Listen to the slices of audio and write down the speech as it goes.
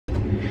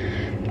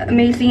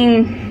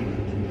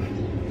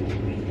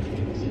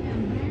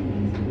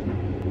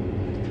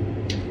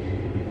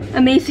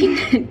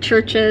Amazing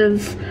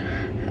Churches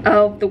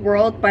of the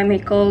World by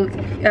Michael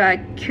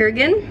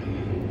Kerrigan.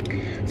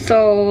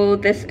 So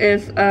this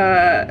is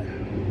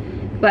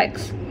like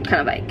kind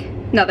of like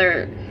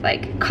another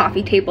like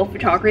coffee table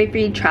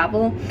photography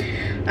travel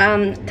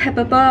type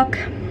of book.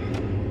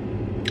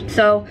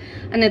 So,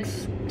 and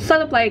it's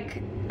sort of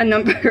like a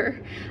number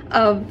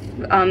of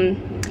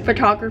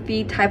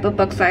photography type of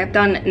books I've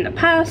done in the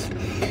past.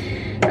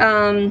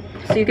 So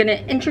you get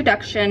an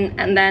introduction,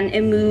 and then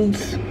it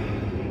moves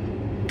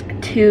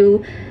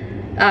to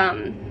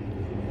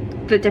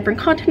the different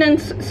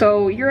continents.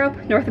 So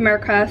Europe, North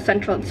America,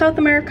 Central and South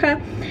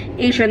America,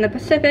 Asia and the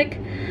Pacific,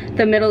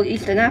 the Middle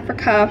East and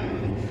Africa.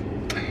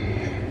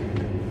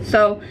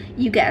 So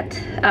you get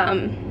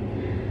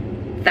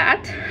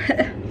that.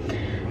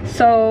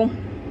 So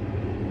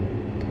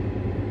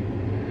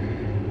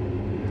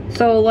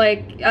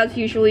like as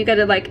usual, you get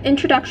a like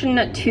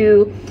introduction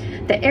to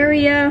the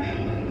area,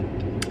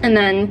 and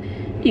then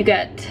you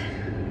get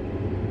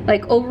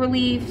like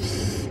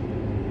overleaves,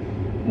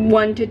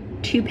 1 to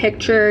 2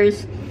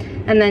 pictures,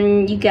 and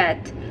then you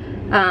get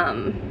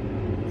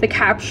the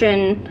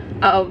caption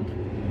of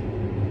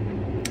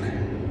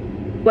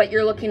what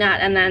you're looking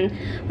at, and then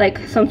like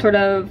some sort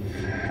of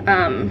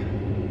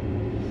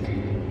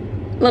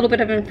little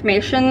bit of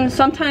information.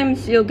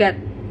 Sometimes you'll get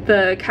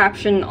the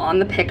caption on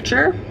the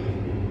picture.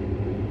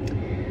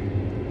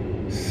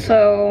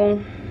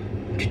 So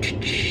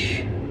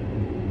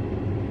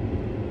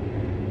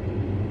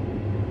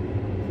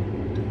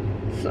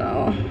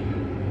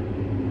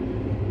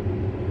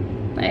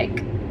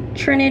like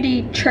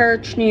Trinity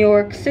Church, New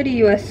York City,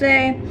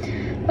 USA.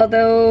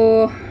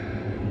 Although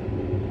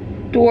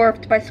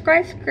dwarfed by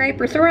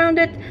skyscrapers around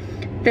it,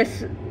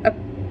 this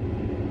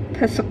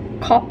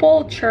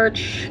Episcopal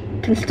church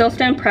can still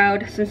stand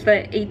proud. Since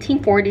the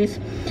 1840s,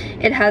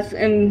 it has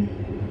embellished,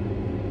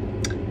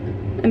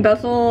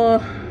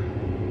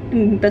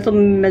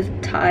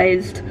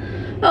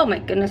 oh my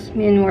goodness,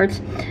 million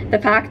words, the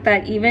fact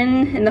that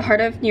even in the heart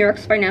of New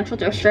York's financial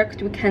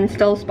district, we can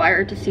still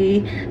aspire to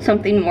see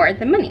something more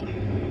than money.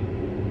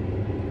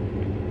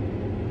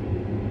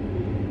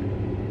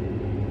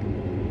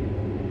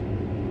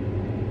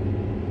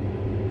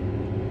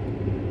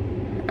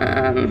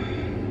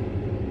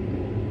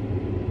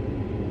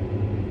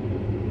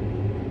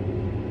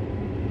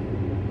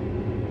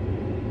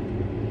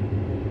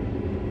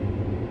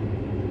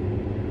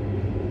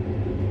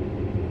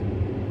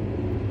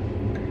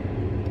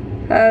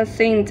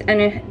 Saint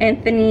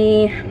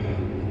Anthony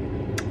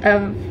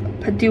of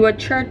Padua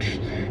Church,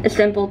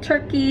 Istanbul,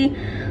 Turkey.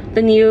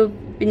 The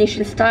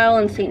neo-Venetian style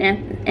and Saint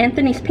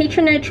Anthony's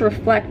patronage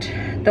reflect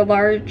the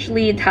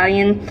largely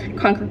Italian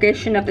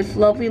congregation of this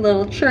lovely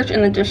little church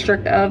in the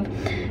district of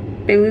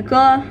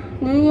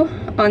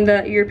Beylikdüzü on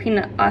the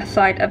European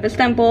side of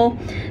Istanbul.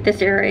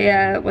 This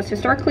area was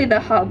historically the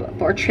hub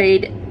for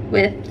trade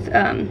with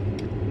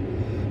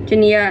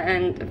Genoa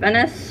and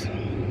Venice.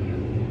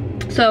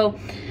 So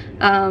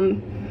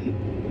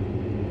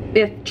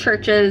if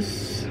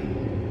churches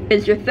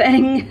is your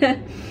thing,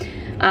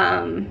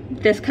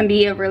 this can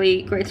be a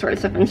really great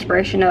source of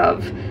inspiration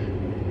of,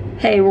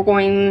 hey, we're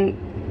going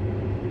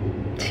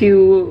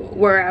to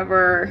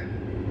wherever,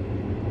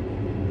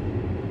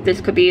 this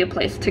could be a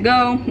place to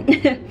go.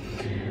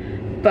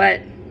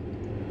 But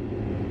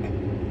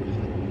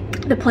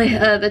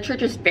the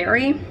churches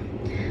vary.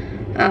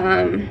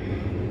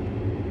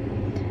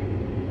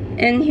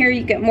 In here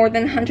you get more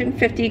than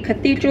 150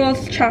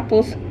 cathedrals,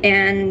 chapels,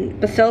 and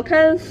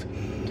basilicas.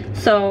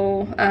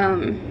 So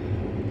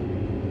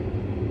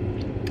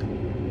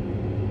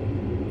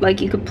like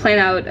you could plan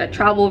out a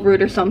travel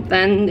route or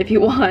something if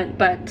you want,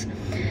 but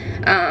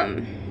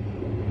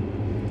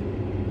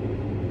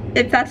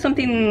if that's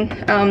something,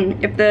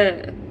 if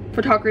the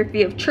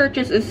photography of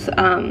churches is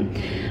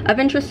of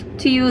interest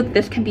to you,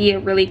 this can be a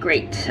really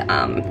great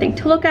thing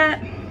to look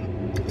at.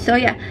 So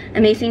yeah,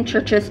 Amazing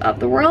Churches of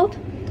the World.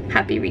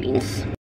 Happy readings.